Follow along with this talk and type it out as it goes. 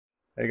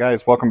Hey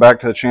guys, welcome back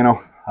to the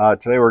channel.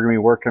 Today we're going to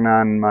be working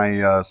on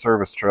my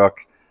service truck.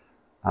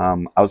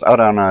 I was out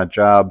on a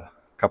job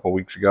a couple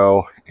weeks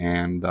ago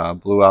and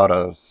blew out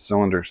a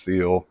cylinder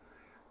seal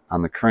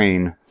on the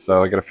crane.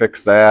 So I got to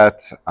fix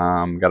that.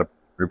 Got to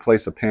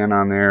replace a pin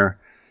on there.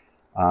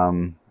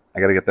 I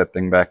got to get that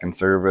thing back in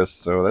service.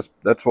 So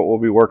that's what we'll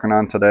be working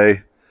on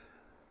today.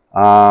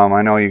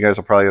 I know you guys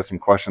will probably have some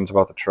questions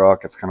about the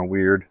truck. It's kind of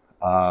weird.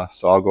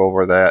 So I'll go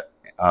over that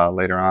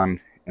later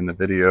on in the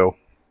video.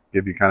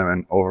 Give you kind of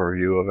an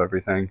overview of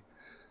everything.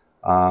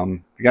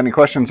 If you got any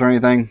questions or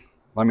anything,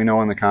 let me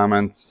know in the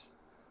comments.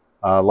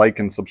 Like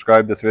and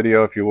subscribe this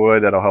video if you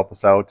would. That'll help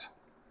us out.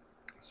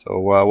 So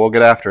we'll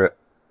get after it.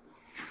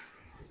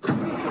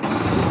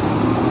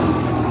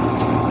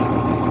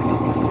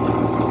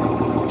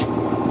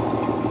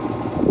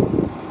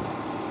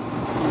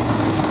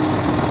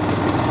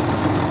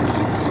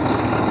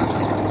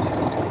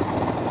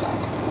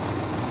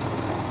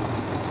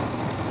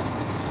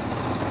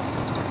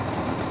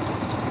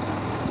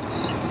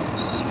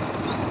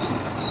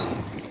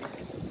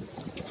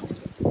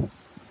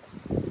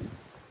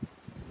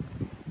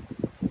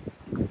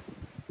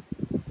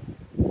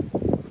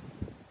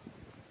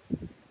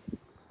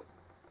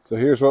 So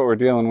here's what we're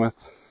dealing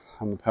with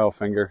on the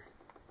Palfinger.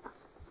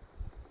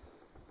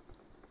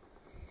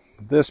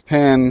 This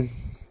pin,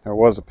 there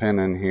was a pin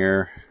in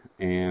here,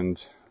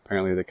 and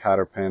apparently the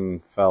cotter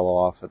pin fell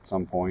off at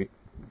some point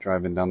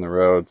driving down the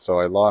road, so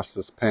I lost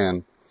this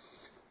pin.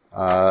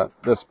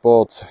 This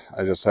bolt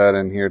I just had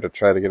in here to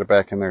try to get it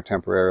back in there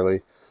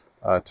temporarily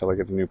till I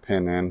get a new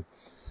pin in.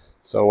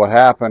 So what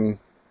happened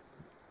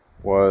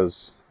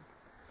was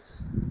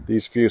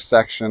these few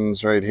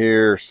sections right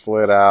here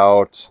slid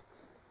out,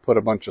 put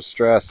a bunch of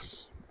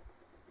stress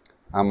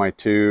on my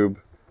tube.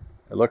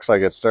 It looks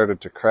like it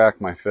started to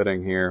crack my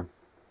fitting here.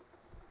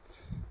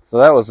 So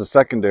that was the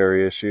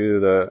secondary issue.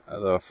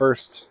 The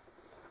first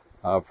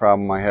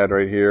problem I had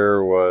right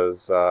here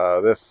was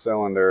this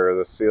cylinder,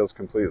 the seals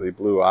completely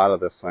blew out of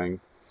this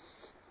thing.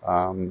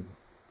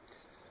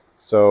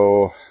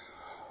 So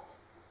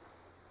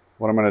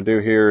what I'm going to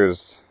do here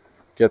is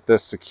get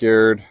this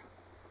secured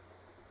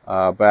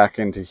back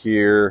into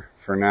here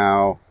for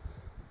now.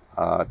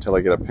 Till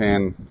I get a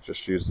pin.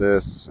 Just use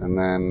this, and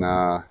then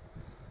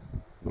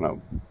we'll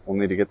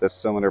need to get this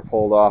cylinder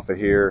pulled off of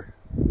here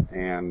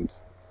and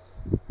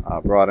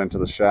brought into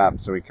the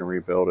shop so we can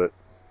rebuild it.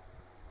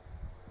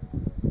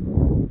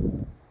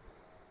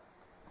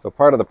 So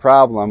part of the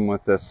problem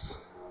with this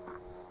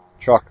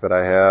truck that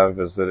I have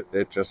is that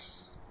it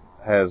just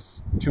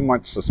has too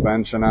much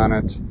suspension on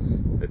it.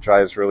 It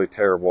drives really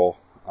terrible,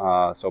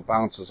 so it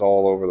bounces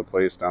all over the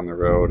place down the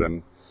road,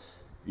 and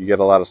you get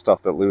a lot of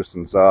stuff that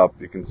loosens up.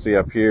 You can see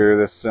up here,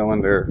 this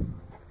cylinder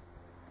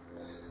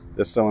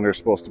is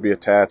supposed to be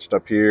attached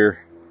up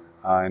here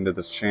into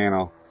this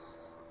channel.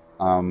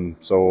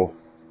 So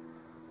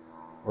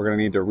we're going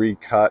to need to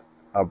recut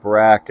a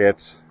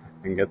bracket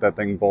and get that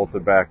thing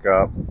bolted back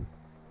up.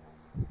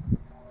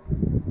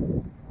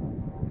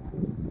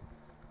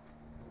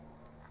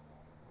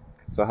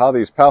 So how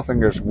these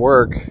Palfingers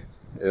work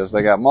is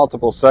they got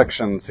multiple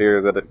sections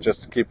here that it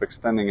just keep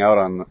extending out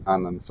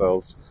on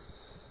themselves.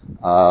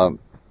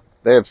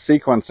 They have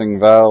sequencing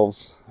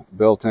valves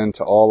built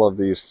into all of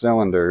these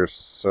cylinders,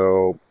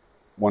 so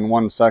when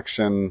one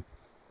section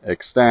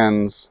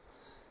extends,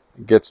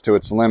 gets to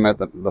its limit,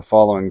 the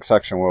following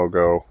section will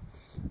go.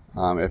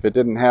 If it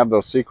didn't have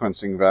those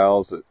sequencing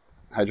valves,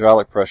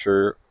 hydraulic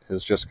pressure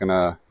is just going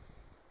to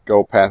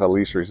go path of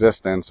least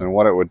resistance, and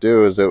what it would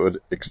do is it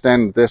would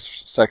extend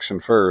this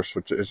section first,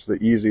 which is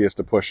the easiest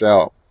to push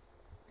out,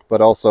 but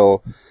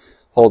also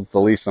holds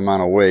the least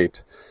amount of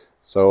weight.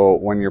 So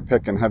when you're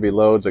picking heavy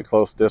loads at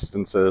close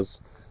distances,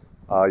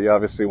 you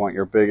obviously want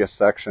your biggest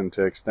section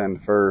to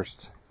extend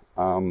first.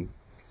 And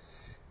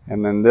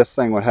then this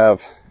thing would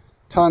have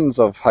tons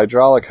of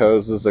hydraulic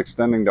hoses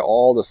extending to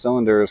all the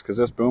cylinders, because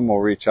this boom will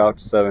reach out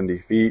to 70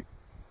 feet.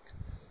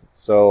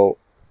 So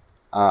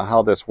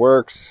how this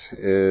works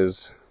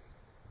is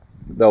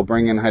they'll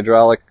bring in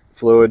hydraulic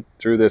fluid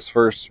through this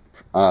first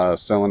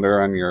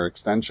cylinder on your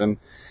extension,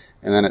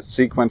 and then it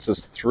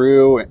sequences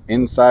through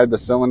inside the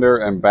cylinder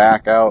and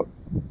back out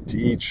to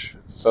each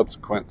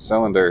subsequent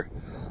cylinder.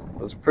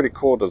 It's a pretty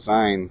cool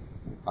design.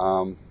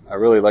 I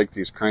really like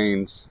these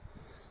cranes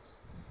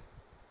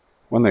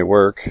when they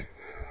work.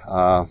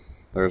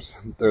 There's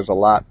a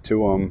lot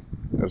to them.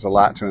 There's a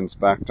lot to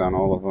inspect on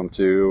all of them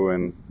too,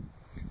 and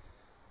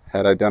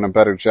had I done a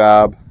better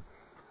job,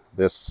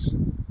 this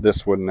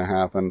wouldn't have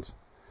happened.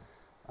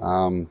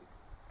 Your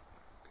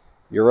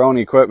own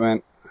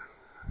equipment,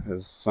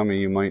 as some of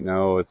you might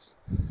know, it's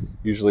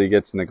usually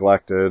gets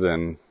neglected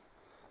and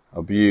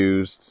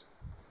abused.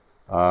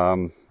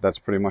 That's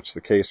pretty much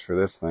the case for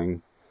this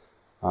thing.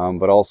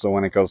 But also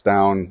when it goes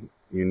down,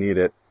 you need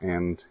it,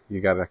 and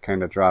you got to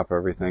kind of drop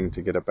everything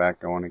to get it back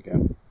going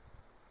again.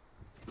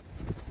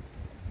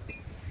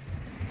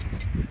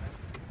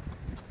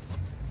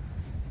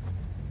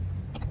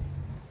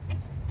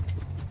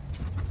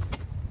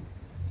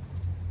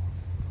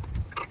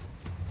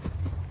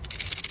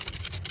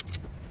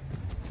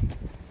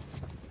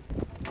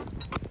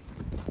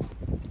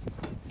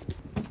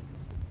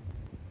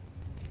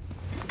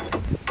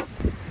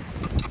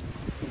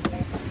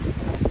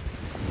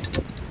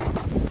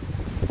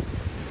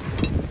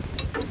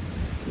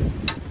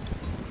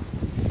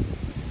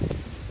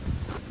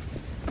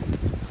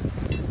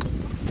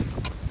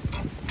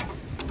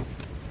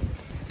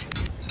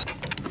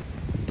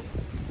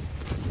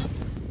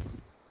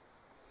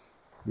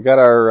 We got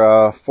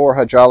our 4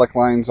 hydraulic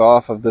lines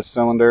off of this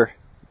cylinder.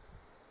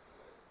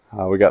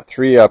 We got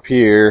 3 up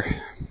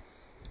here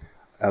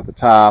at the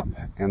top,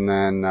 and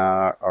then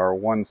our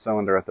 1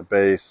 cylinder at the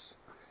base.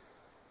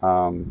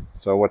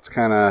 So what's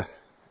kind of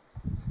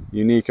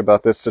unique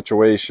about this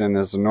situation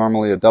is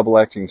normally a double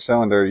acting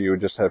cylinder you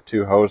would just have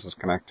 2 hoses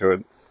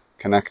connected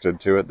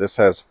to it. This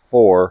has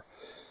 4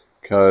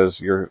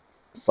 because you're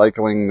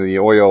cycling the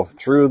oil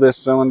through this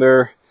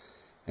cylinder,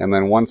 and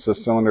then once the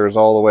cylinder is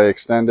all the way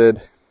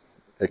extended,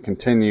 it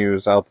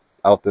continues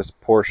out this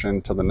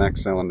portion to the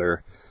next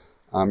cylinder.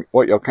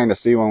 What you'll kind of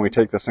see when we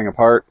take this thing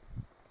apart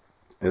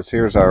is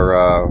here's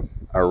our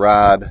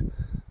rod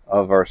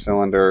of our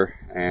cylinder,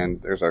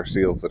 and there's our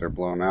seals that are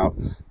blown out.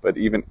 But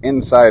even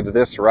inside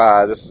this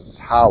rod, this is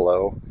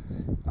hollow,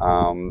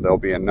 there'll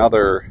be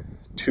another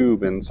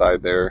tube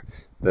inside there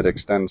that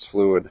extends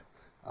fluid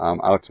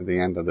out to the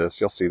end of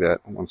this. You'll see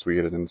that once we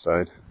get it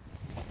inside.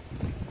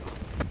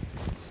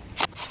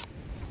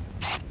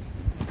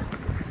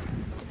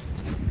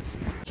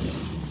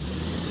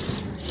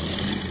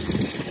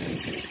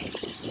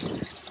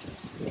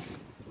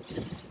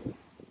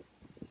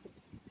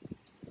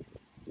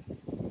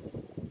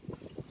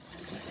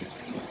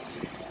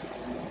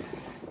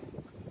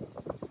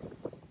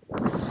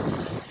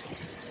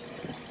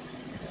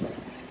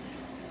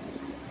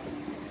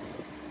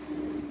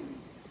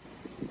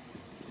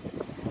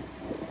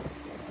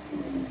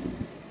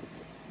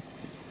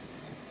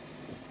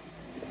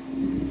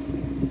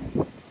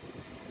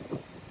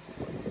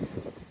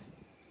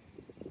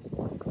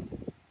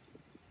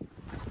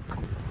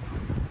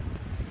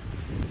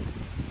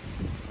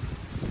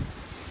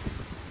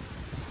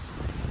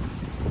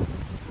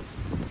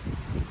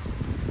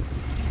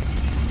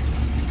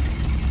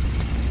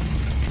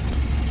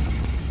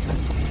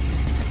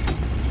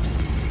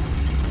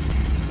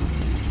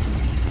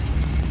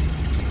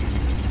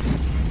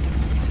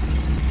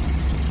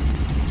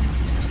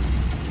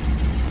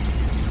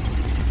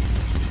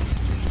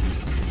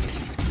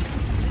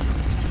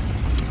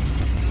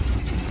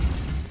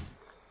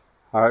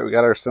 Alright, we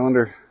got our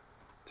cylinder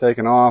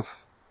taken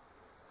off.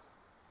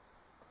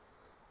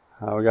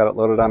 We got it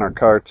loaded on our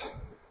cart.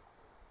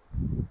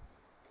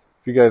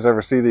 If you guys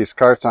ever see these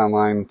carts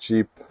online,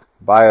 cheap,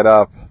 buy it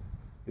up.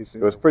 It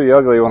was pretty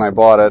ugly when I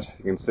bought it.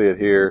 You can see it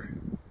here.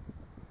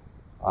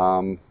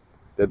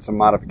 Did some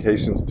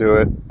modifications to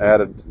it,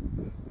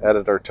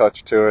 added our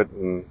touch to it,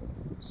 and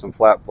some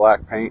flat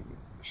black paint.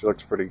 She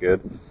looks pretty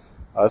good.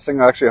 This thing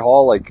will actually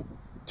haul like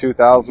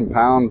 2,000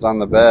 pounds on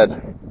the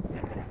bed.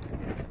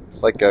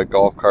 It's like a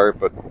golf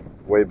cart, but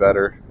way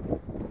better.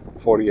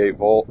 48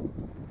 volt.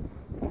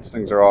 These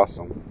things are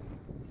awesome.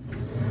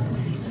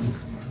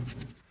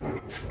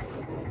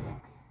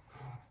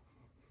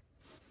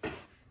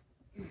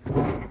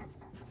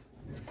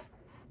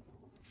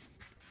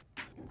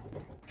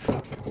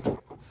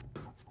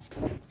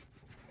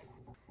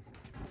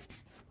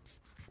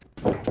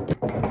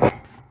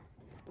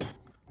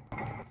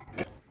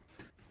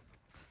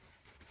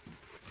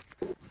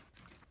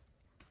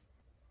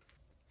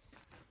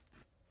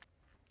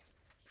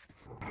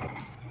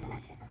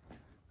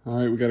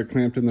 Alright, we got it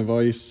clamped in the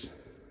vise.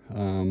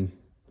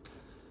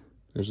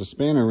 There's a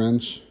spanner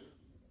wrench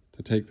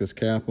to take this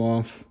cap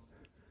off.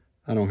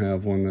 I don't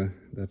have one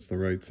that's the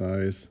right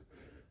size.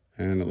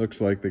 And it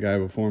looks like the guy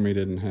before me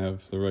didn't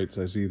have the right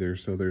size either.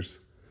 So there's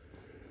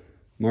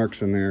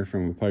marks in there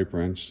from a pipe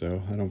wrench,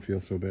 so I don't feel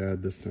so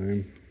bad this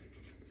time.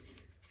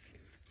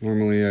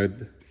 Normally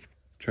I'd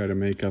try to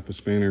make up a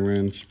spanner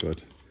wrench, but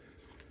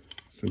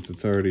since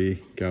it's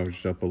already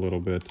gouged up a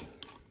little bit,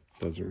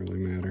 it doesn't really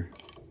matter.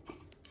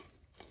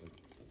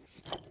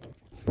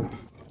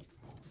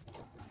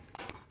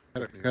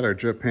 Got our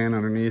drip pan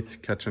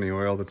underneath, catch any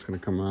oil that's going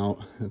to come out.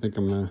 I think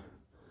I'm going to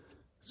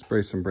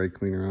spray some brake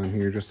cleaner on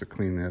here just to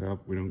clean that up.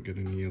 We don't get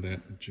any of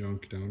that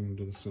junk down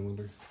into the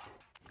cylinder.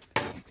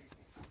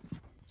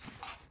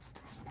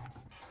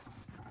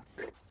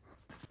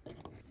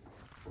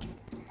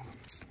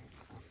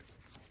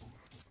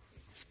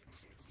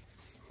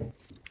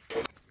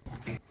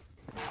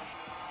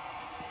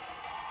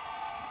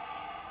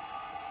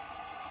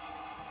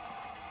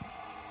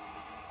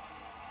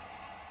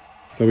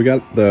 So we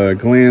got the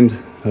gland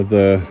of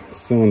the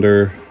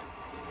cylinder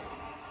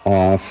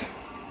off,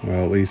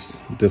 well, at least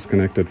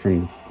disconnected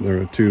from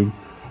the tube.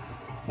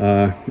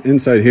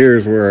 Inside here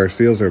is where our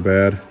seals are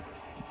bad.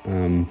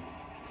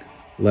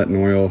 Letting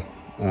oil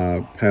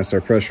past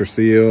our pressure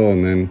seal,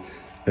 and then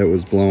it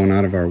was blowing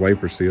out of our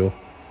wiper seal.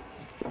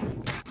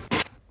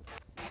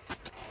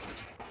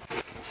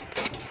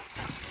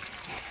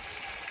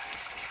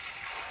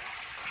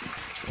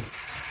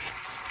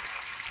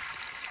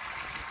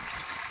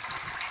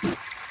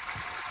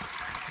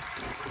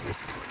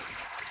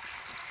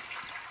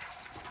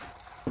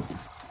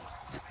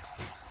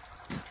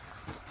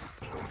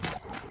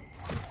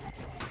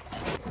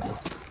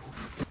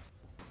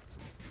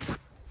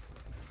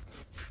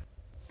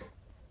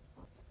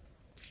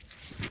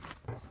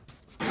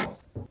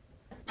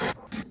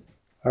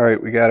 All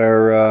right, we got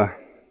our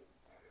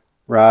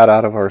rod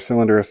out of our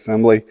cylinder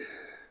assembly.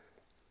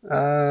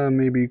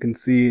 Maybe you can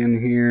see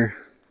in here.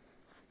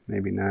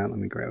 Maybe not. Let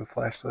me grab a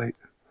flashlight.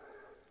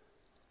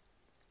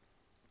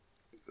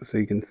 So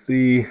you can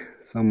see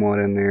somewhat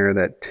in there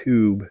that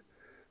tube.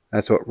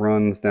 That's what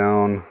runs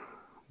down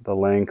the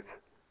length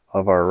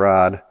of our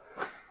rod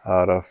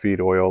to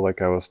feed oil,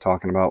 like I was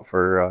talking about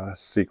for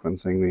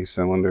sequencing these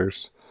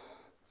cylinders.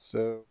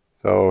 So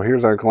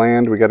here's our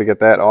gland. We got to get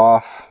that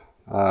off.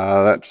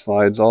 That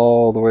slides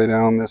all the way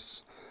down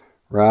this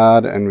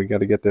rod, and we got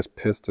to get this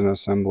piston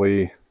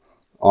assembly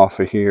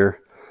off of here.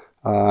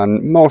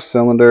 On most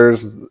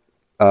cylinders,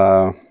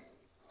 there's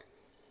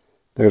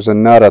a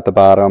nut at the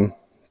bottom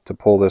to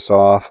pull this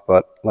off,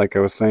 but like I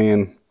was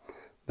saying,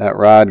 that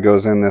rod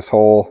goes in this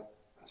hole.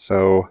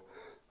 So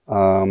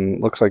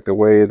looks like the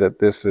way that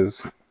this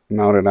is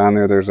mounted on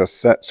there, there's a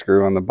set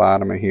screw on the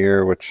bottom of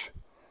here, which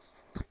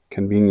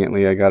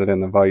conveniently I got it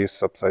in the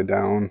vise upside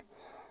down.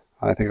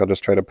 I think I'll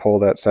just try to pull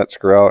that set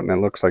screw out, and it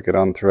looks like it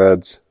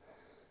unthreads,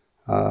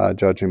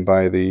 judging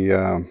by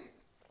the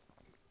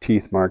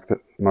teeth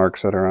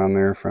marks that are on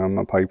there from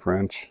a pipe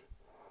wrench.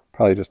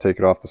 Probably just take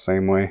it off the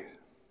same way.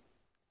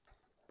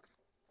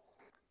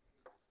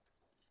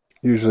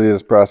 Usually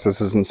this process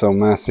isn't so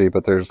messy,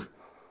 but there's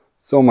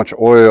so much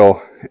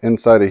oil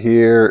inside of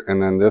here,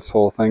 and then this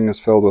whole thing is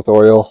filled with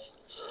oil.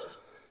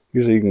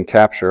 Usually you can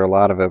capture a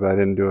lot of it, but I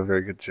didn't do a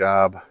very good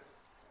job.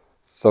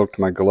 Soaked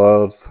my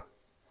gloves.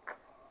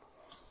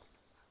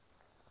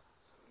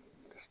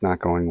 It's not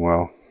going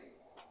well.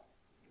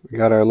 We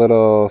got our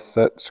little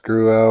set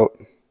screw out.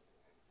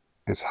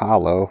 It's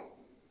hollow.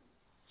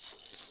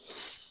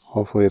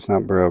 Hopefully it's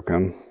not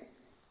broken.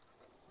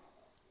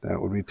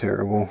 That would be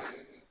terrible.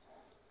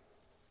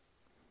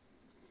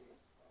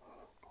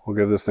 We'll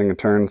give this thing a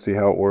turn and see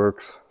how it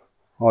works.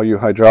 All you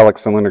hydraulic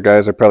cylinder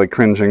guys are probably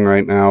cringing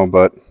right now,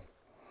 but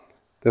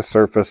this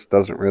surface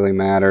doesn't really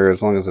matter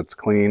as long as it's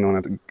clean when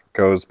it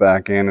goes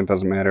back in. It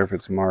doesn't matter if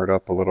it's marred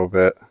up a little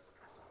bit.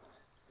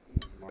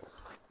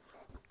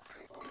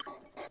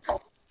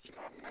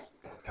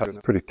 It's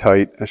pretty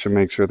tight. I should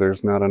make sure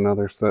there's not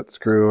another set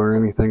screw or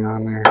anything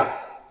on there.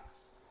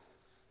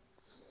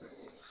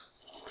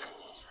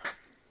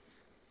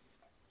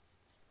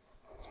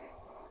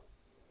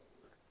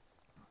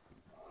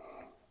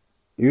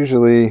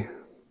 Usually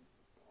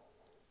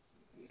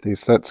these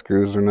set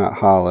screws are not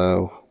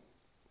hollow.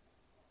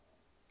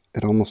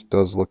 It almost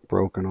does look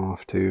broken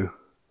off too.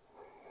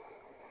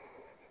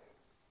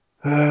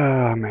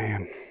 Ah,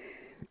 man.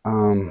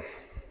 I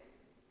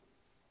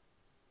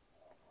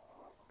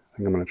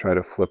think I'm going to try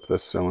to flip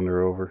this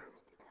cylinder over.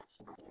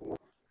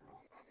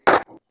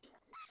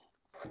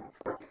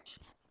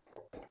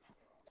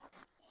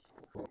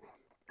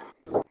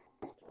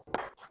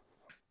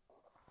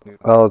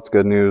 Well, it's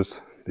good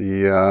news.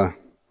 The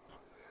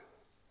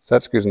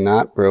set screw's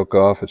not broke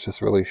off, it's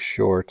just really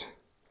short.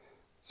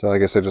 So I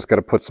guess I just got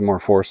to put some more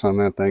force on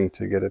that thing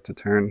to get it to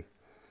turn.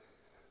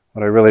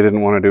 What I really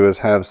didn't want to do is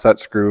have set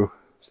screw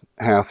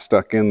half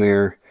stuck in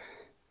there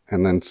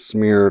and then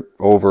smear it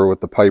over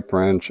with the pipe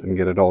wrench and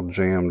get it all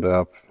jammed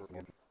up.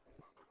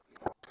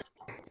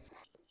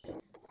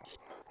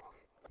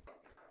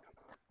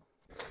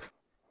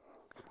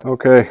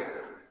 Okay,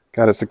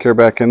 got it secure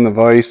back in the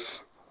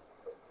vise.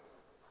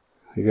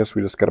 I guess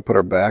we just got to put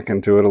our back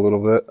into it a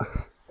little bit.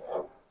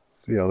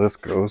 See how this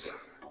goes.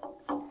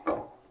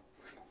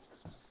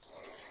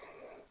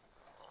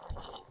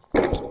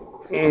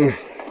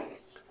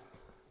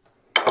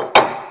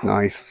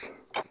 Nice.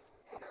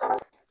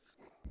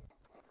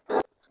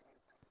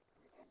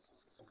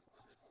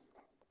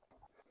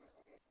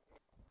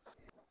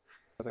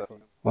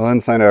 Well,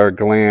 inside our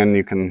gland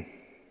you can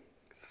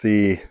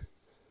see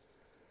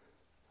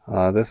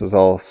this is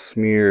all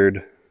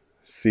smeared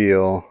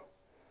seal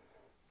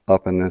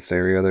up in this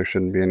area. There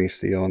shouldn't be any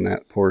seal in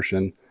that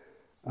portion.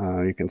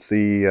 You can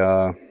see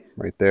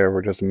right there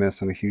we're just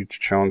missing a huge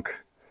chunk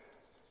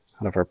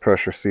out of our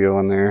pressure seal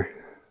in there.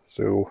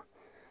 So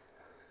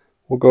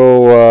we'll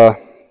go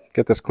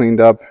get this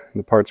cleaned up in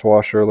the parts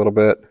washer a little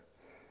bit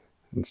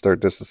and start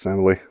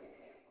disassembly.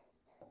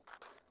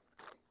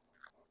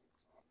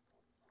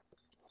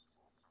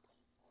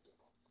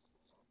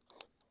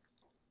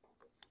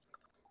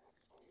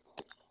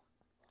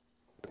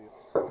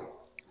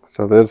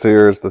 So this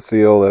here is the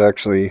seal that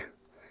actually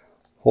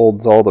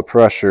holds all the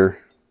pressure.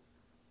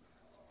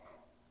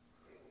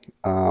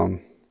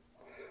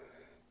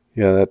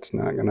 Yeah, that's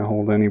not going to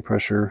hold any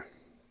pressure.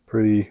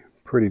 Pretty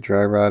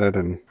dry rotted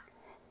and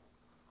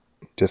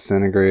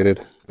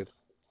disintegrated.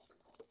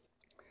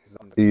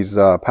 These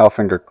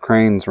Palfinger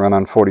cranes run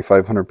on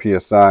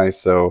 4,500 psi,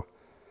 so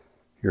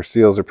your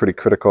seals are pretty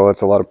critical.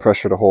 That's a lot of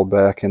pressure to hold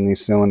back in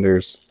these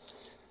cylinders.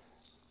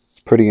 It's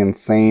pretty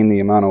insane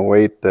the amount of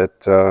weight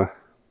that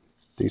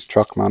these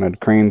truck-mounted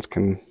cranes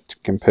can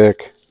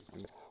pick.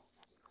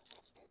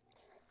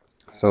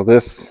 So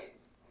this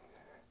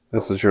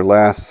is your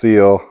last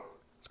seal.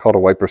 It's called a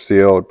wiper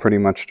seal. Pretty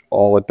much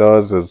all it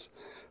does is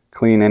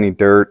clean any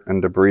dirt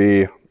and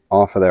debris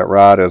off of that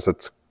rod as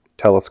it's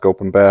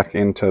telescoping back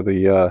into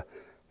the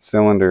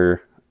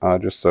cylinder,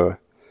 just to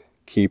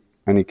keep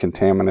any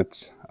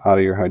contaminants out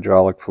of your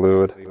hydraulic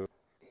fluid.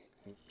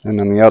 And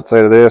on the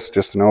outside of this,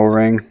 just an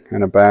O-ring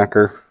and a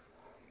backer.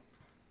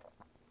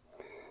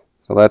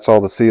 So that's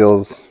all the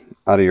seals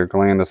out of your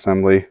gland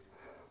assembly.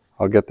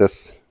 I'll get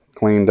this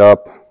cleaned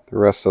up the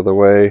rest of the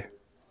way,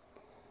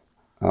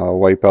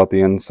 wipe out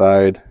the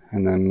inside,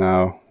 and then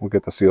we'll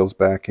get the seals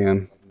back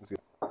in.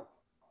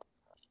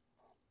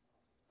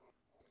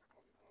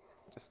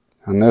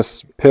 On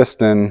this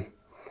piston,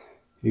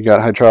 you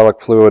got hydraulic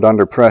fluid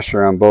under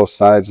pressure on both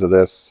sides of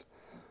this,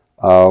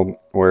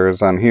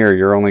 whereas on here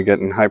you're only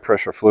getting high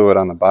pressure fluid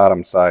on the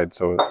bottom side.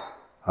 So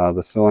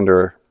the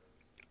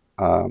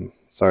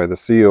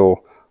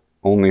seal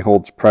only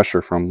holds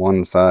pressure from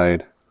one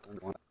side.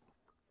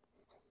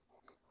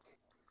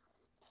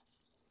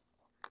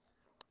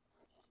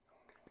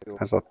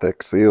 That's a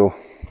thick seal.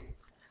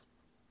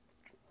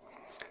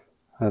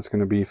 That's going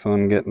to be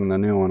fun getting the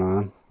new one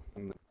on.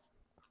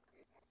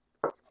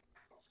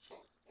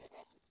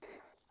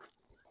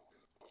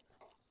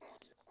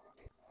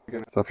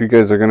 So if you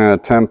guys are going to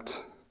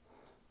attempt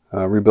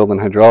rebuilding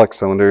hydraulic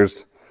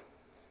cylinders,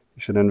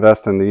 you should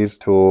invest in these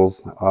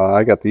tools.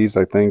 I got these,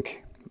 I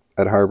think,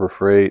 at Harbor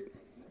Freight.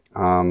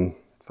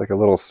 It's like a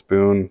little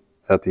spoon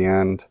at the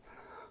end.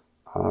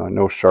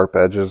 No sharp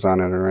edges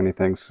on it or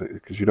anything,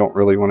 because you don't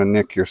really want to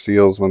nick your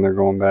seals when they're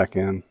going back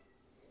in.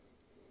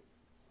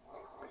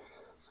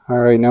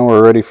 Alright, now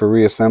we're ready for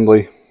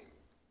reassembly.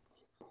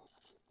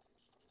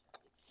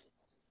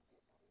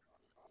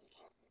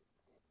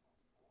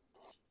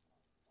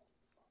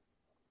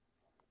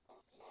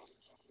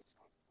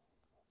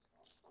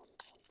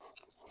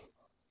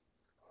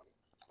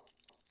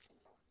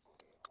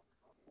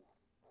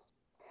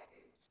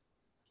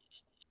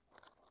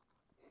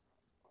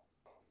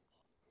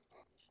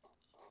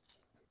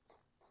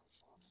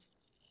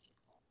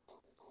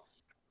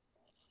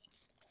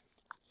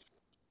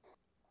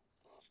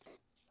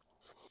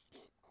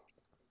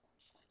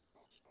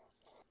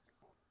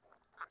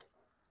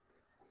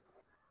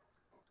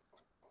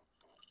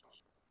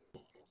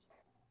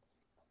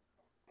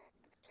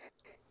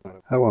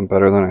 That went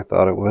better than I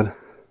thought it would.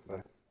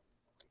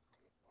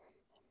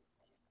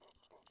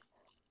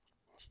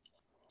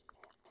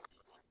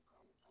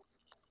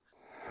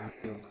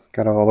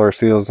 Got all our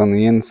seals on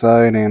the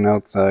inside and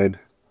outside.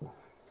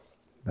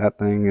 That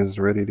thing is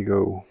ready to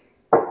go.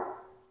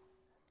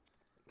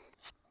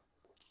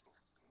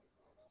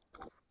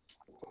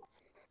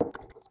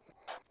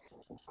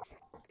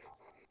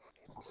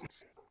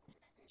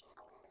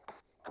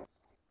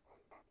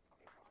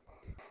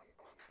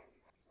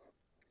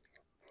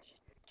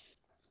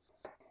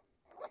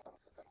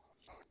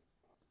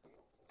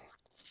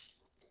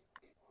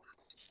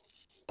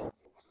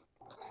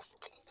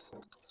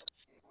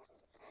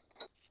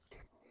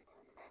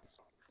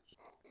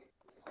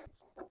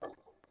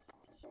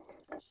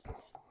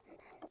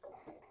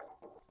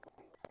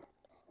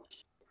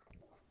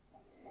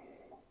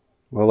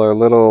 Well, our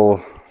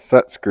little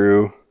set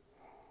screw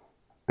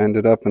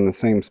ended up in the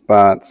same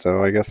spot,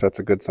 so I guess that's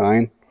a good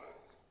sign.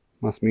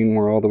 Must mean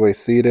we're all the way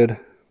seated.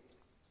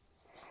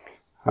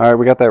 Alright,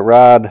 we got that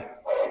rod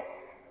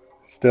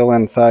still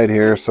inside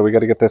here, so we got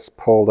to get this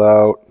pulled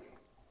out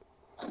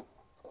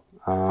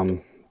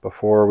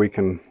before we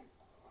can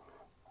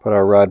put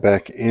our rod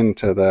back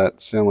into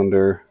that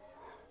cylinder.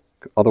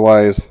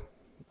 Otherwise,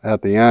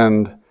 at the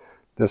end,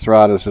 this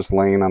rod is just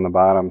laying on the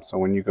bottom, so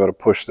when you go to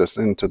push this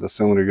into the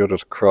cylinder, you'll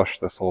just crush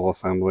this whole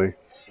assembly.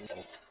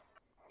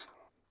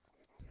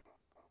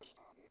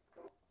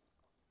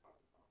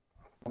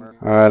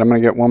 Alright, I'm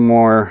going to get one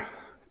more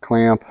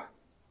clamp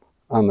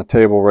on the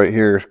table right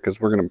here, because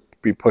we're going to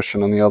be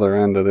pushing on the other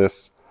end of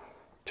this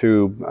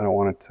tube. I don't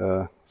want it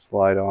to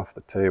slide off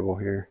the table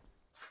here.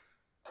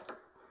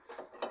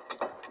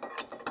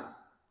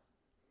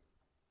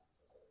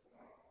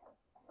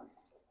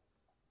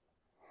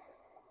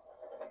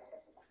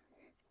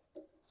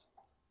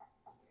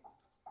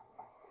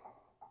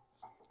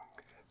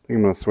 I think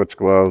I'm going to switch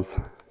gloves.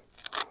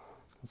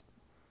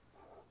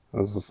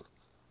 Those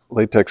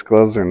latex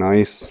gloves are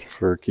nice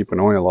for keeping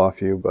oil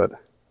off you, but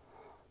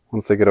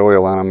once they get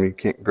oil on them, you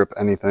can't grip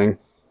anything.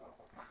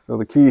 So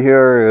the key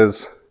here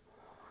is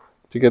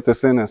to get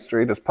this in as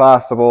straight as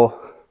possible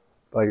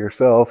by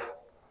yourself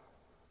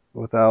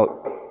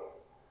without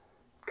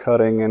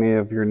cutting any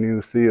of your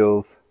new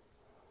seals.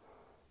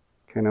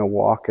 Kind of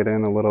walk it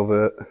in a little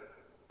bit.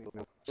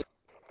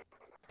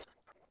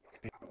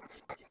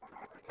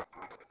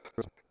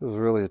 This is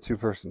really a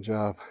two-person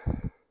job.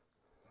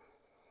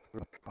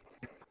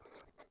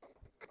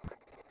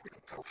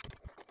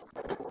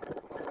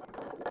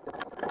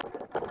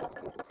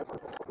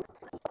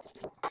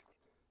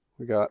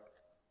 We got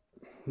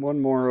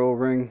one more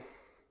O-ring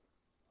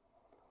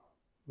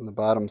on the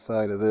bottom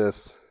side of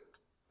this.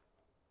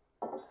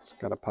 Just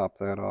gotta pop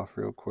that off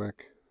real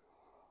quick.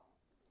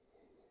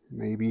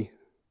 Maybe.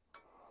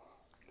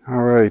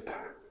 All right,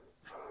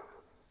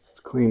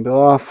 it's cleaned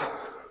off.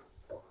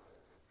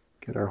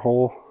 Get our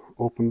hole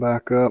open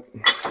back up.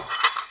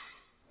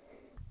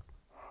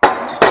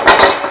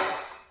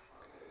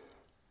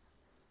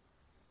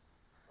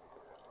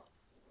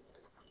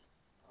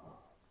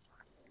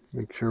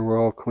 Make sure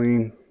we're all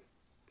clean.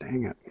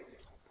 Dang it.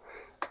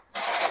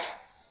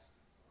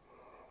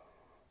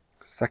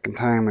 Second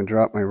time I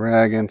dropped my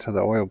rag into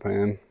the oil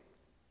pan.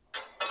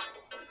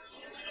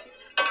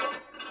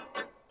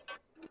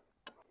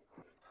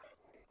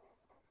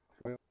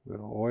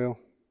 Little oil.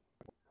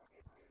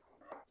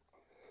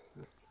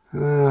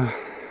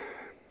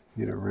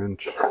 Need a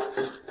wrench.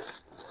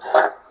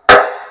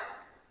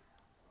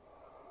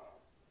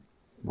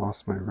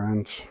 Lost my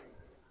wrench.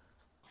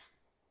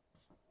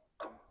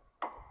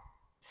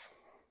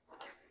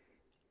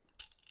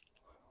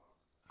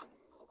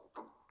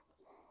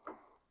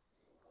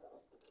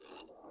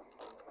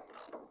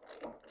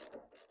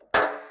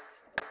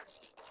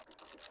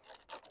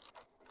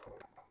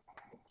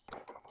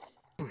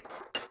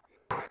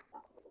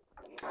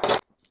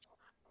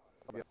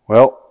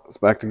 Well, it's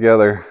back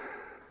together.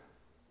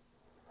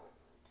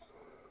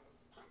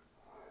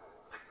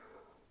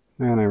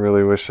 Man, I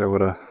really wish I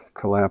would have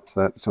collapsed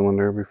that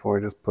cylinder before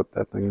I just put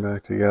that thing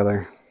back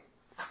together.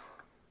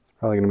 It's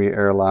probably going to be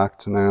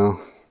airlocked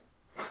now.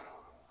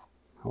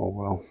 Oh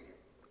well.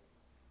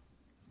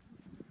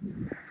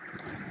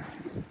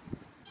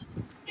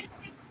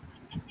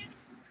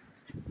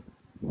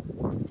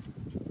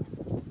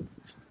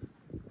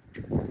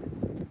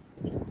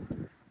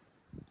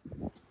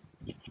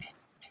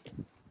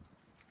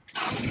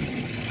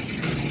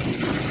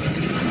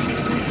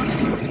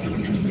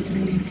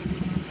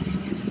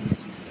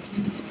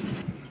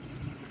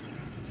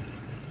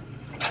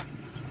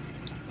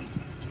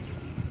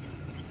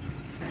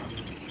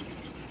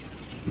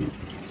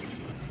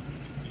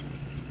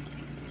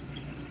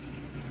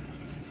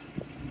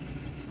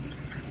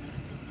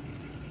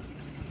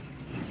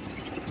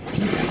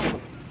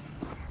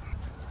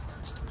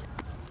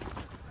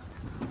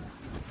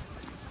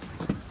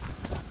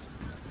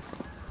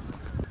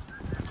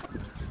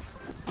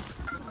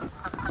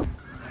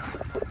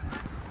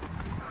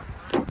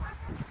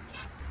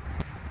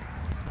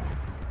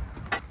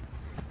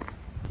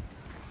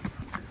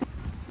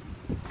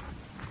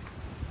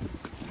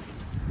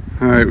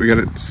 All right, we got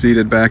it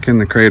seated back in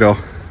the cradle.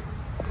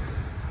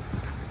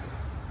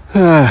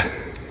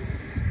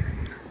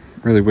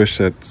 Really wish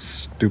that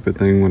stupid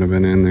thing would have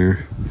been in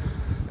there.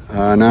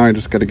 Now I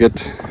just gotta get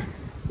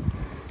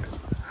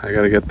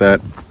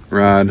that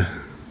rod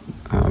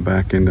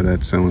back into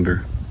that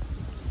cylinder.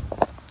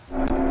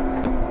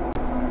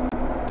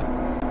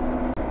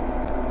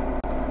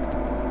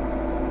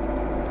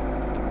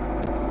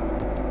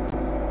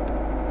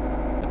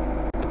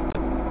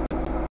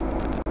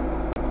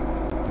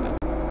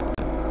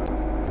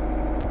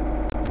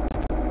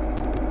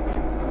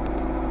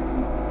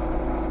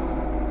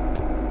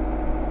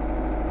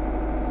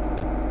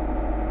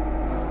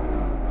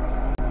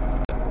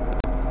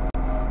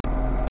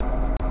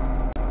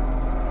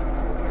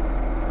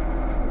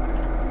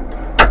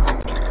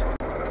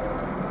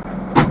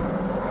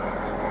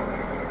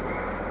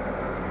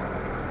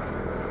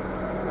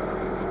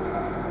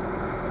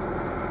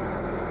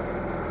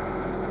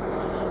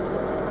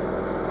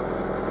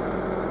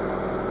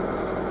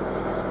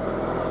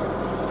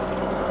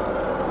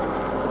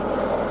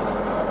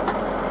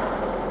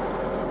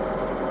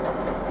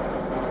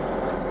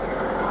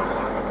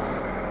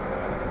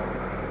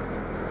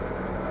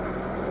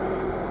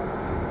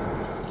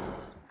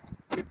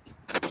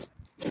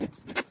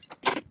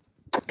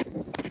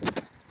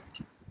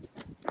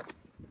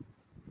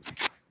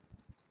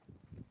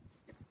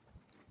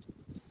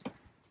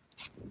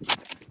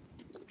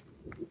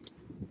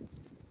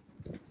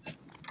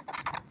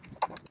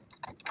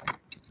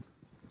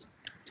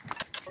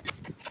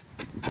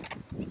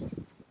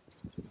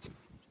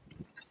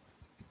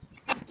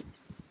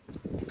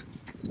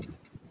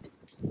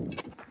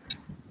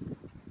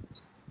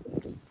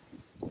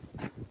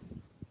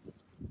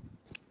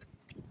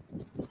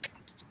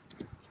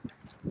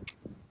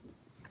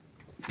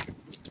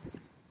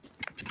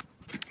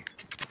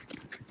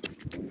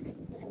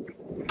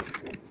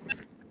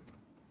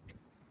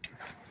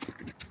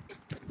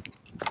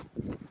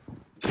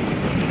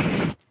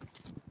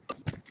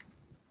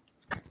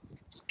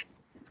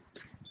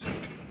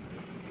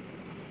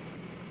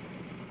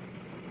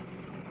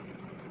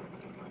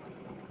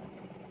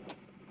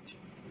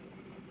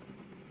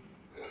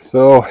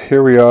 So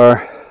here we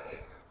are.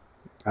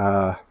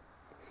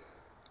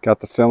 Got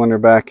the cylinder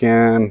back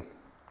in.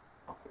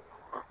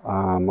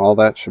 All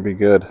that should be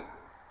good.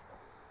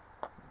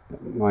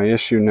 My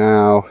issue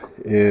now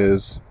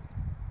is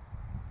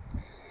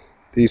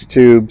these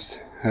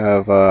tubes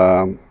have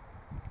a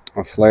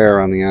flare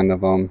on the end of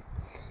them,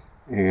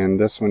 and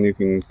this one you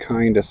can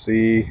kind of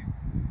see.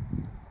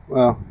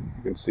 Well,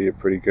 you can see it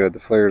pretty good. The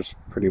flare's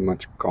pretty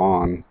much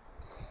gone.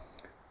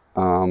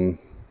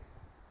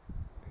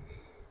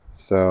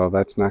 So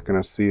that's not going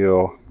to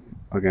seal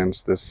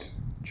against this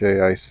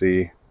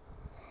JIC.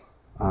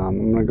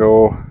 I'm going to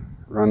go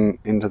run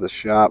into the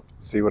shop,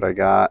 see what I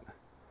got.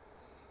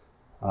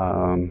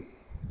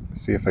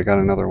 See if I got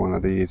another one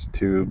of these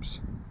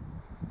tubes.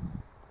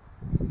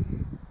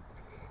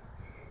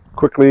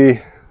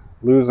 Quickly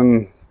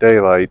losing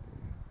daylight.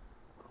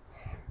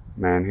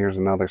 Man, here's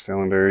another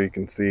cylinder. You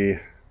can see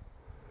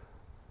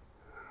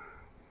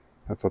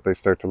that's what they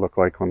start to look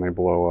like when they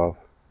blow up.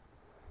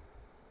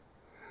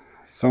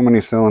 So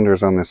many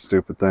cylinders on this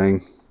stupid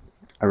thing.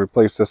 I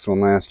replaced this one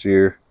last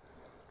year.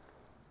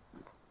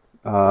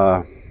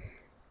 I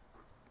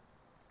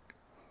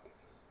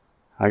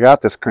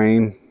got this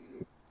crane.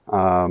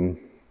 I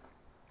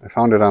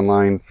found it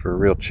online for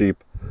real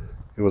cheap.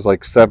 It was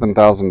like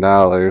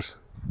 $7,000.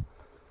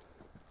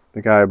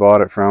 The guy I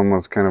bought it from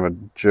was kind of a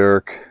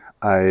jerk.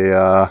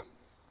 I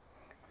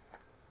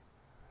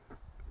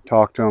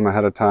talked to him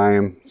ahead of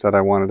time, said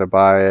I wanted to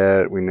buy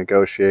it. We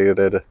negotiated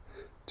it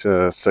to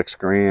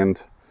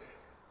 $6,000,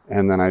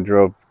 and then I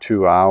drove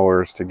 2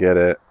 hours to get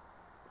it.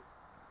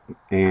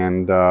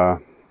 And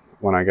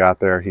when I got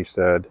there, he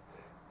said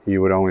he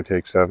would only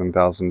take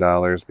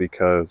 $7,000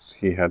 because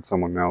he had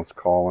someone else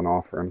call and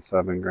offer him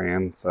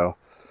 $7,000. So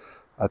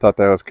I thought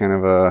that was kind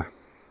of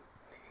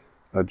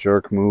a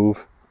jerk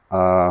move.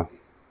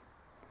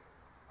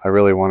 I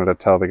really wanted to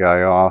tell the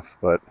guy off,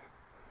 but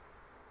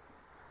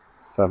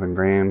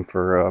 $7,000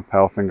 for a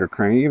Palfinger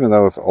crane, even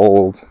though it's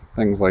old,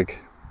 things like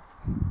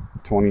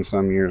 20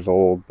 some years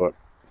old, but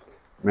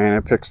man,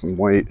 it picks some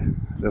weight.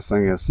 This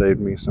thing has saved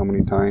me so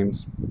many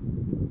times.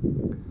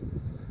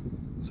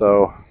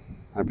 So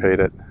I paid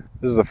it.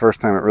 This is the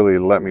first time it really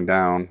let me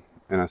down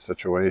in a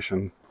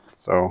situation.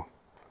 So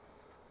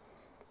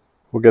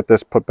we'll get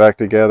this put back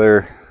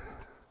together.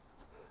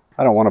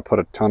 I don't want to put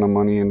a ton of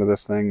money into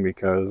this thing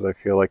because I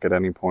feel like at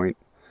any point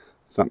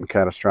something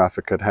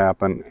catastrophic could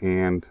happen,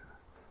 and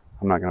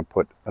I'm not going to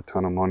put a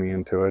ton of money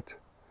into it.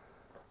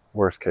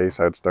 Worst case,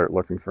 I'd start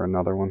looking for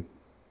another one.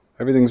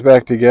 Everything's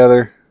back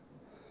together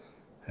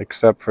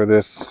except for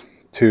this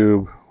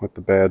tube with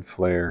the bad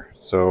flare.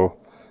 So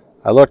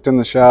I looked in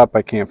the shop.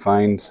 I can't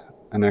find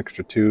an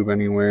extra tube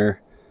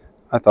anywhere.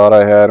 I thought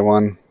I had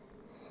one.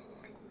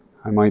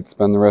 I might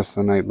spend the rest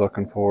of the night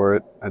looking for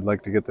it. I'd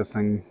like to get this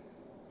thing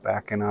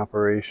back in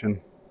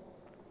operation.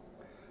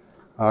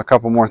 A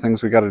couple more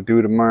things we got to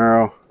do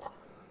tomorrow.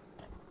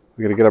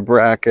 We got to get a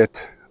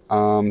bracket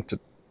to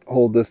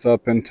hold this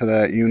up into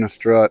that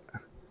unistrut.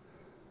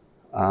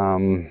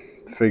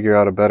 Figure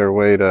out a better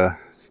way to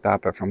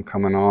stop it from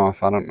coming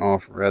off. I don't know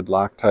if red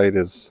Loctite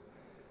is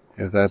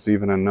that's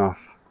even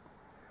enough.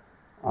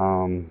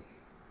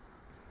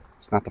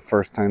 It's not the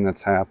first time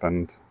that's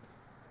happened.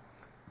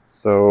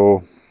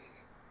 So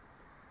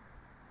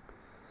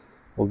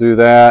we'll do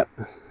that.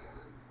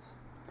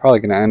 Probably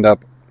going to end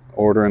up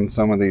ordering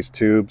some of these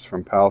tubes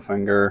from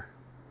Palfinger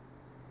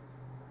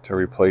to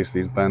replace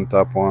these bent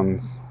up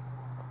ones.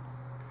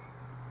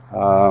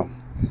 Got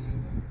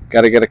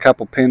to get a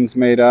couple pins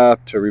made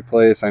up to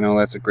replace. I know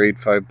that's a grade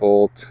 5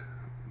 bolt.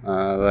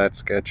 That's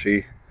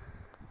sketchy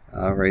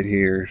right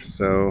here.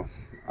 So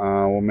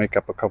we'll make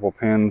up a couple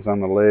pins on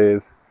the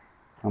lathe,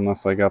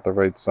 unless I got the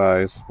right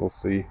size. We'll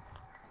see.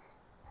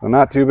 So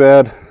not too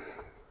bad.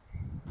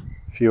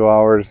 A few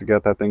hours to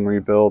get that thing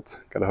rebuilt.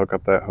 Got to hook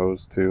up that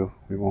hose too.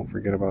 We won't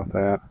forget about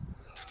that.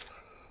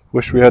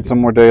 Wish we had some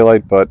more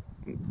daylight, but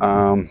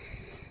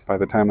by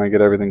the time I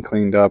get everything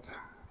cleaned up,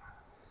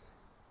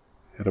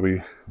 it'll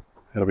be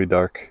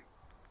dark.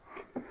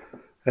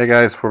 Hey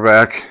guys, we're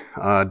back.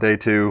 Day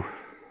 2.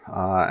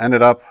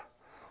 Ended up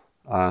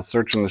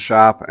searching the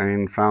shop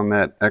and found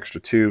that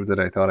extra tube that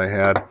I thought I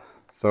had.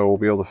 So we'll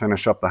be able to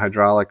finish up the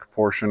hydraulic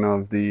portion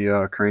of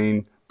the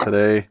crane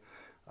today.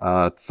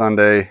 It's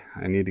Sunday.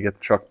 I need to get the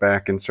truck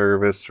back in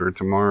service for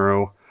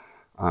tomorrow.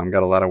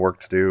 Got a lot of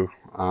work to do.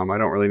 I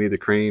don't really need the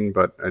crane,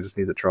 but I just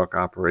need the truck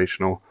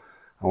operational.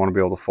 I want to be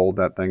able to fold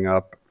that thing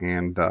up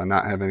and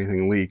not have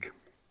anything leak.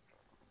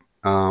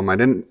 I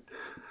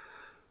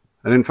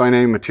didn't find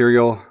any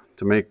material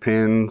to make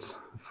pins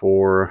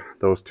for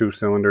those 2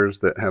 cylinders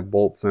that have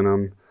bolts in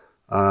them.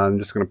 I'm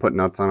just going to put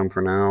nuts on them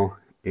for now,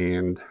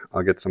 and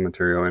I'll get some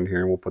material in here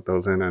and we'll put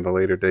those in at a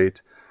later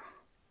date.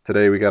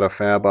 Today we got a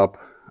fab up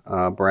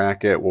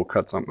bracket. We'll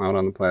cut something out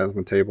on the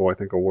plasma table. I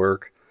think will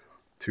work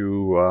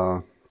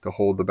to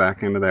hold the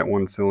back end of that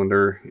 1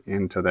 cylinder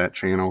into that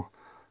channel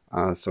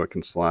so it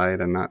can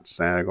slide and not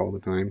sag all the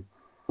time.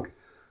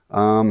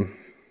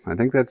 I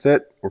think that's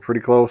it. We're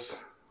pretty close.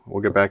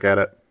 We'll get back at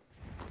it.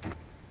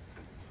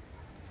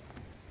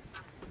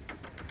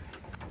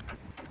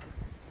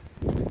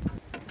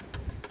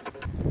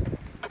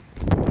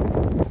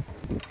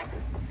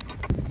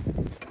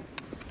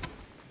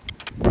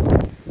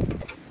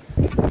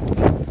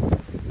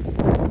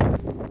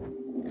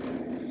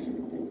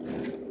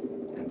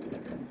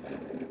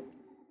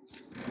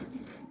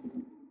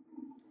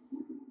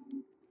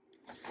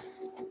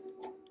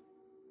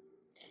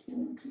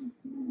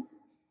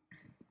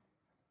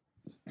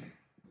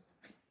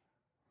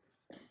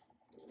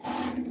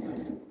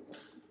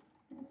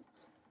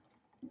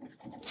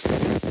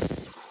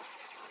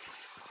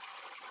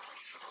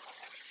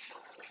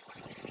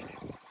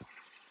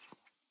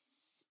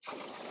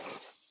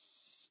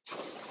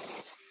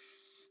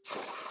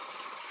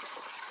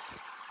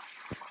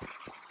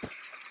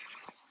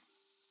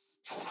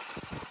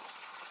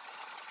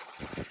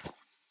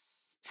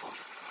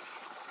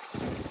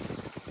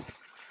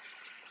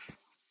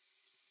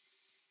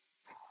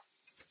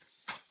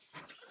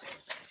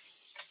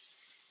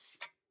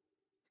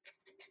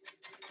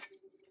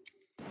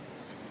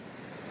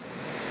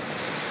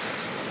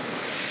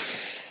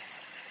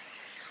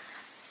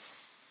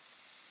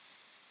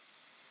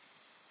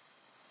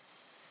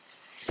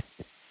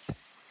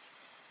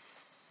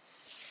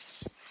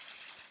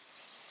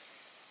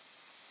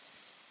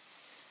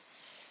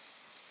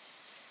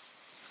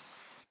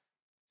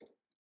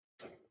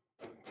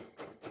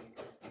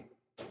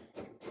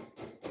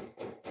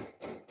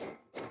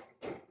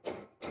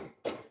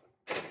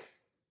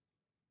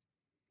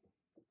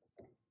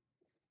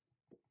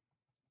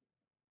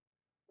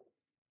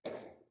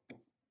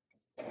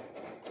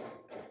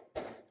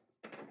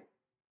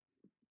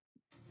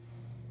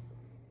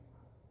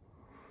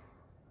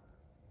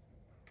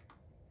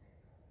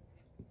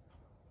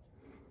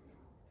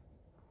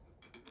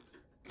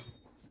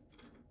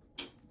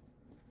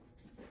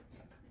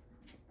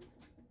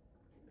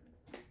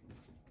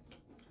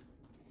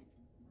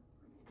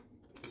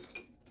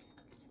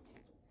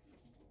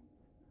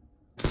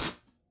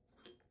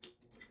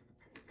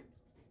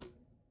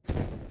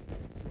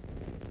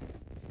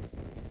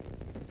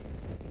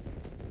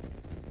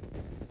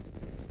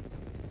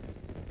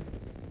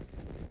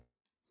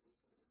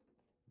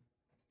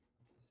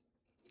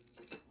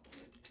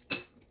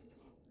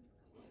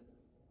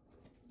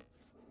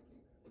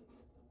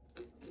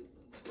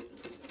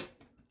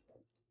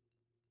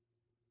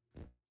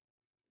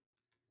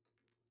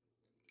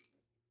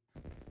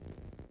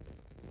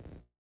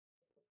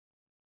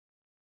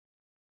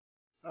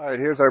 Alright,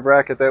 here's our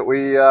bracket that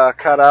we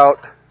cut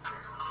out.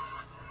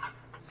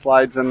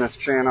 Slides in this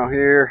channel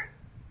here.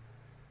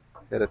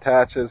 It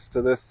attaches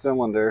to this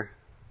cylinder.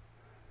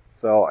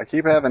 So I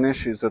keep having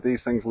issues with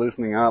these things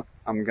loosening up.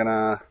 I'm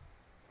gonna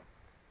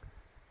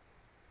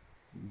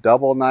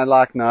double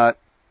nylock nut,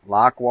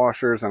 lock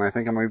washers, and I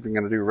think I'm even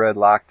gonna do red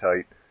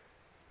Loctite.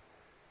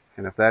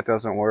 And if that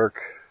doesn't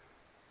work,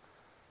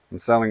 I'm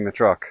selling the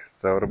truck,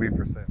 so it'll be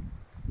for sale.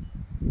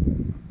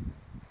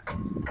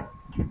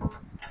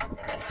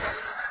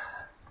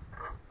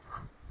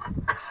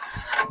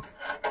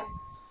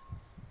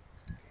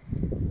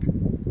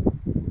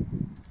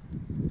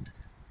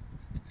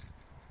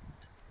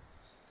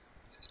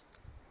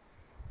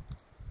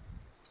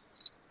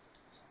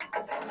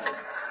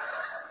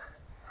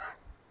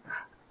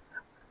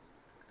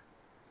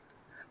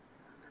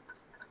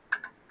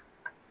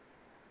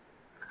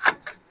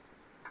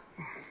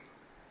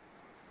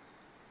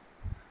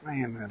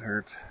 Man, that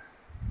hurts.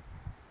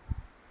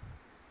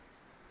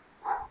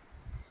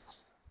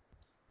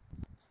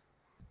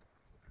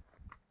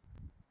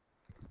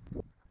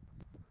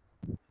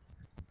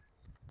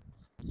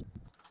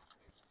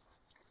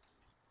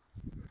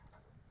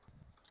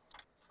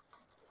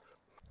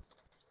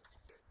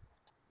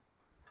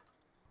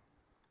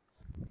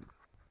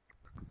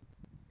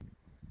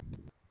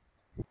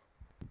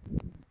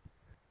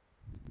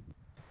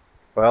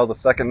 Well, the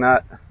second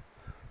nut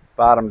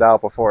bottomed out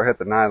before it hit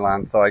the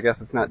nylon, so I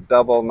guess it's not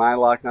double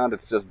nylock nut,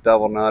 it's just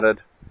double nutted.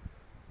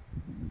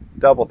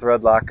 Double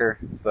thread locker,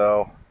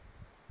 so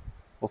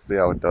we'll see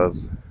how it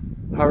does.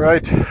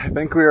 Alright, I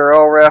think we are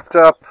all wrapped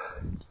up.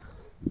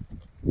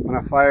 I'm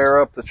gonna fire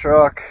up the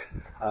truck,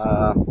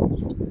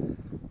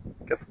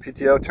 get the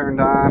PTO turned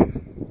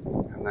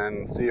on, and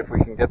then see if we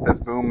can get this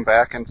boom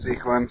back in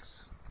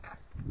sequence.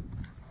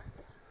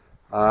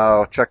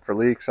 I'll check for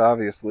leaks,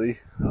 obviously.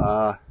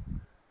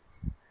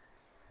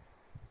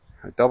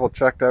 I double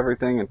checked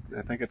everything and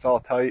I think it's all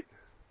tight.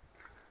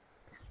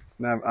 It's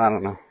never, I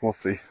don't know, we'll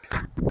see.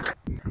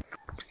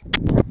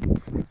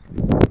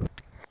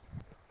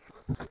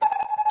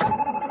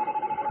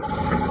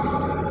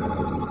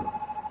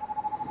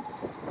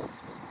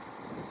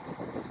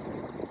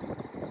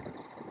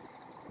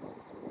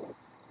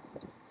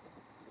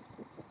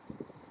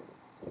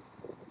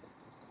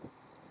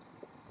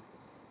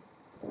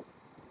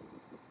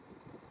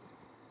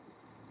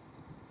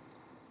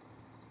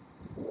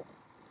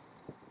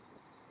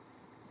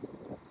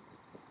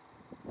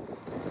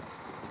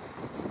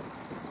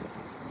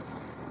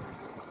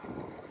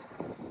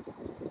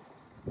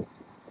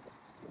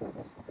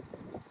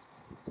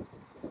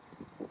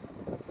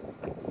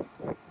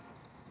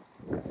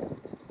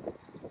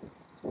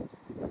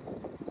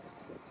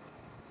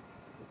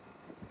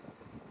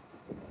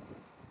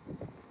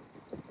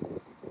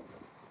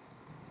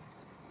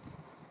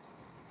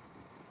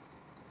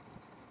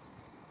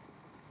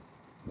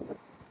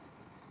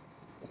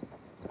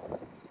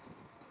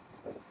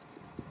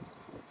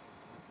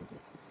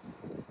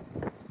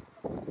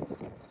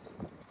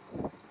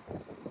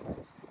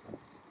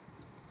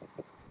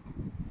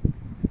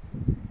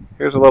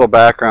 Here's a little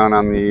background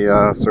on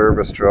the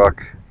service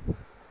truck.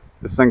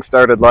 This thing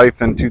started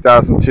life in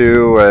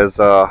 2002 as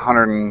a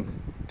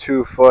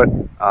 102-foot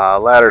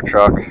ladder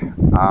truck.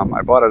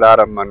 I bought it out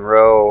of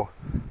Monroe,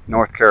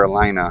 North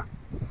Carolina.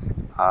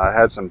 It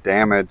had some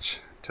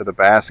damage to the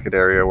basket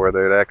area where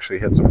they'd actually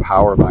hit some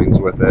power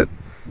lines with it.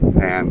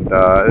 And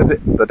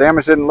the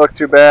damage didn't look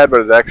too bad,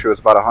 but it actually was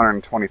about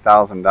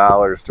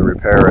 $120,000 to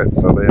repair it,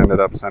 so they ended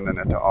up sending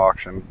it to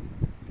auction.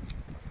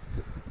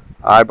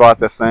 I bought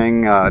this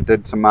thing,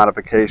 did some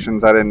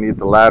modifications. I didn't need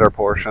the ladder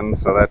portion,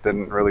 so that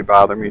didn't really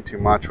bother me too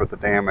much with the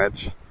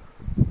damage.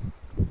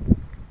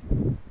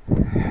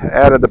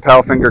 Added the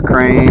Palfinger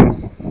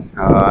crane.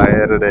 I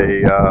added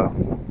a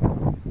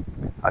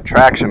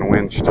traction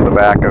winch to the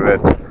back of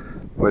it,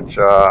 which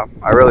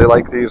I really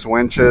like these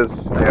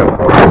winches. They have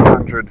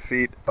 1,400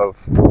 feet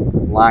of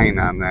line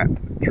on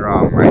that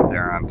drum right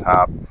there on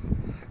top.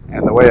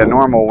 And the way a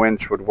normal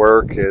winch would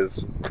work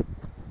is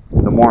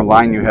the more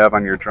line you have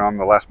on your drum,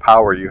 the less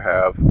power you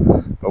have.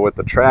 But with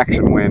the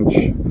traction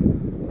winch,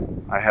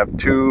 I have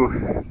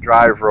two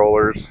drive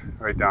rollers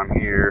right down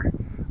here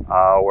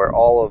where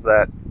all of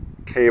that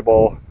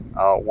cable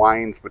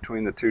winds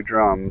between the two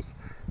drums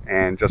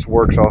and just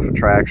works off of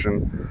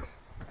traction.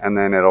 And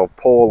then it'll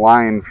pull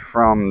line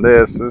from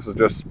this. This is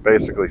just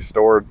basically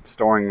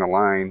storing the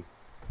line.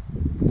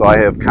 So I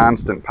have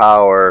constant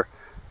power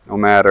no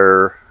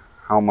matter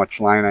how much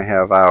line I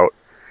have out.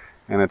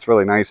 And it's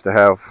really nice to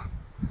have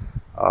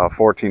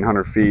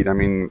 1,400 feet. I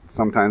mean,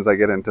 sometimes I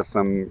get into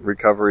some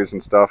recoveries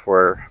and stuff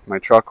where my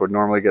truck would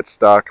normally get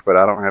stuck, but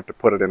I don't have to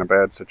put it in a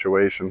bad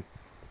situation.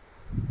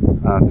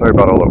 Sorry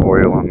about all the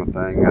oil on the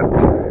thing.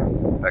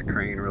 That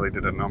crane really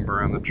did a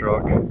number on the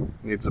truck.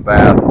 Needs a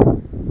bath.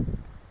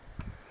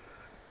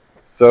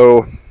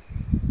 So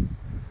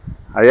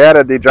I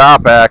added the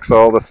drop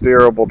axle, the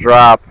steerable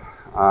drop,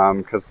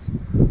 because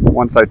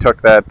once I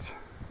took that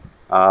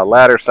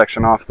ladder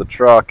section off the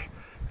truck,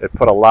 it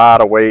put a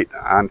lot of weight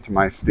onto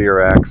my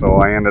steer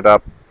axle. I ended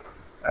up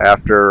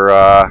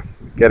After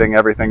getting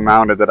everything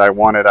mounted that I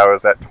wanted, I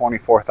was at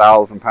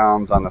 24,000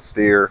 pounds on the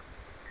steer,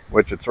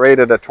 which it's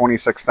rated at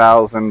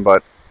 26,000,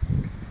 but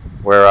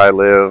where I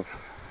live,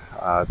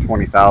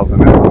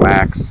 20,000 is the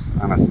max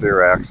on a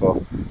steer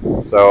axle.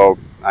 So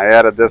I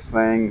added this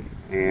thing,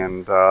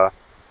 and I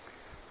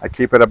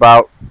keep it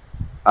about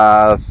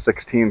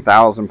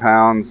 16,000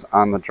 pounds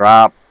on the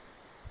drop.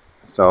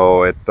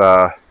 So it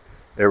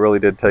really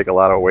did take a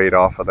lot of weight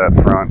off of that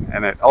front,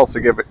 and it also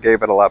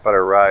gave it a lot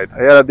better ride.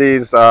 I added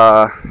these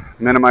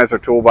minimizer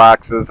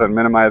toolboxes and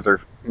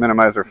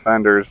minimizer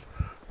fenders.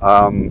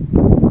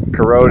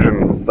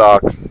 Corrosion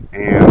sucks,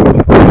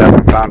 and I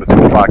haven't found a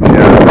toolbox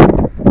yet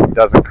that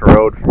doesn't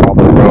corrode from all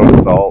the road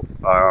salt.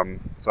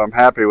 So I'm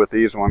happy with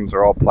these ones.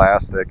 They're all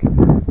plastic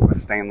with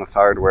stainless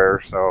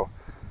hardware, so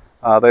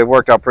they've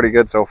worked out pretty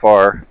good so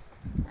far.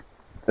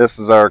 This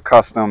is our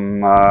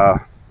custom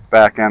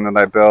back end that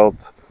I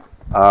built.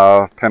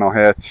 Pintle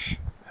hitch,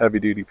 heavy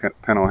duty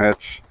pintle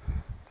hitch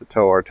to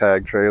tow our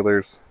tag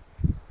trailers.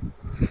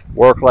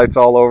 Work lights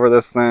all over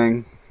this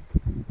thing.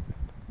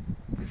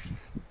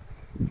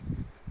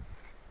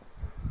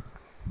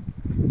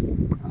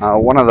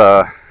 One of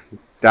the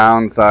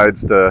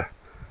downsides to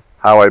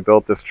how I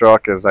built this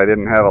truck is I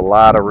didn't have a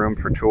lot of room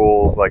for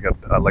tools like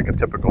a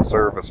typical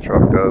service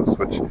truck does,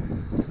 which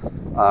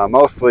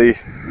mostly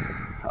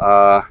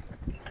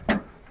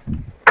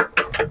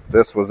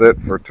this was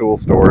it for tool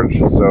storage.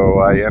 So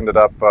I ended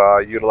up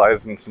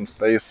utilizing some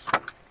space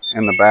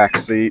in the back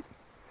seat.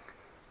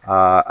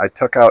 I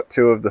took out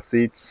 2 of the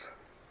seats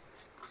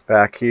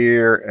back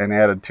here and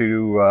added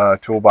 2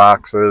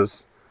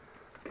 toolboxes.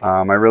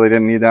 I really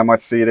didn't need that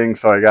much seating,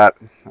 so I got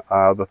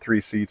the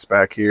 3 seats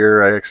back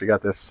here. I actually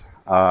got this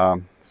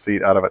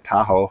seat out of a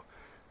Tahoe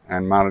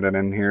and mounted it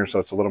in here, so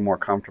it's a little more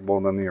comfortable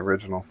than the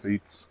original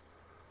seats.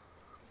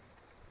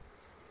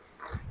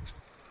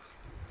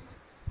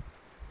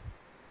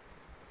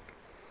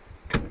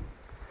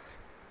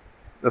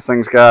 This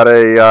thing's got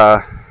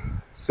a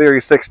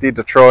Series 60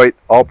 Detroit,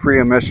 all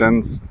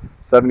pre-emissions,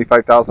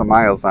 75,000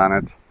 miles on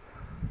it.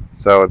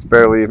 So it's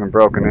barely even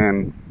broken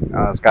in.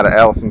 It's got an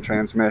Allison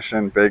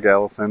transmission, big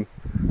Allison,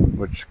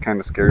 which kind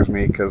of scares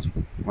me because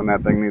when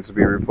that thing needs to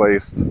be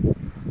replaced,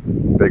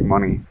 big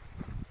money.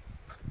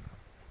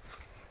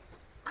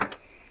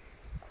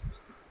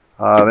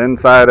 The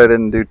inside I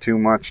didn't do too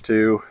much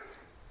to.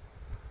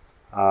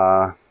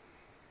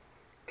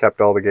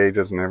 Kept all the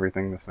gauges and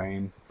everything the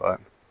same, but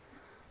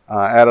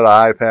added an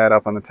iPad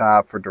up on the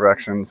top for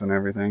directions and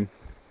everything.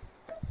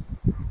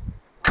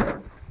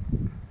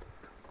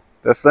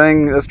 This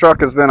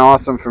truck has been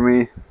awesome for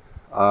me.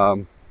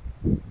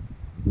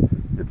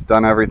 It's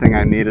done everything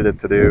I needed it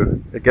to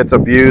do. It gets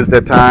abused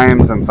at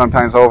times and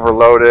sometimes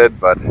overloaded,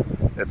 but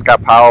it's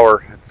got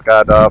power. It's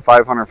got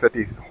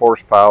 550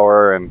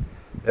 horsepower, and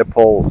it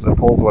pulls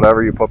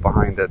whatever you put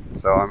behind it.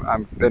 So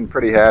I've been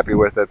pretty happy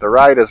with it. The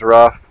ride is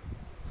rough,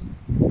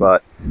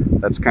 but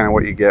that's kind of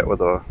what you get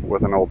with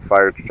an old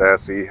fire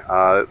chassis.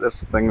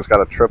 This thing's got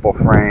a triple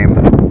frame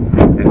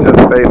and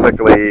just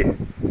basically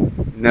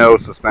no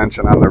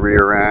suspension on the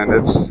rear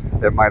end.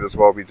 It might as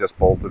well be just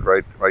bolted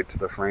right to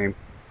the frame.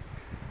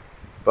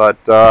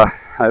 But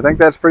I think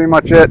that's pretty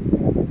much it.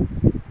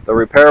 The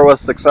repair was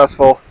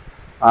successful.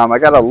 I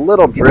got a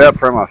little drip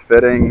from a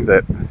fitting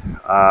that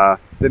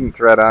didn't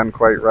thread on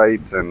quite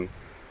right, and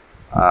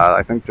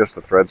I think just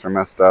the threads are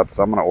messed up,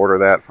 so I'm going to order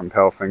that from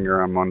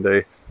Palfinger on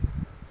Monday.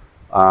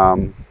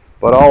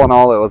 But all in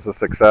all, it was a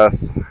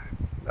success.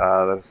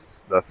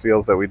 The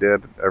seals that we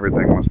did,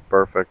 everything was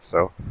perfect.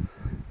 So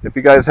if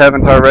you guys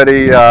haven't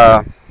already,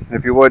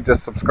 if you would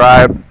just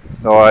subscribe,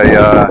 so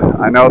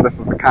I know this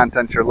is the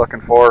content you're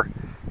looking for,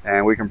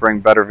 and we can bring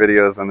better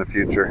videos in the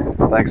future.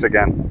 Thanks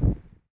again.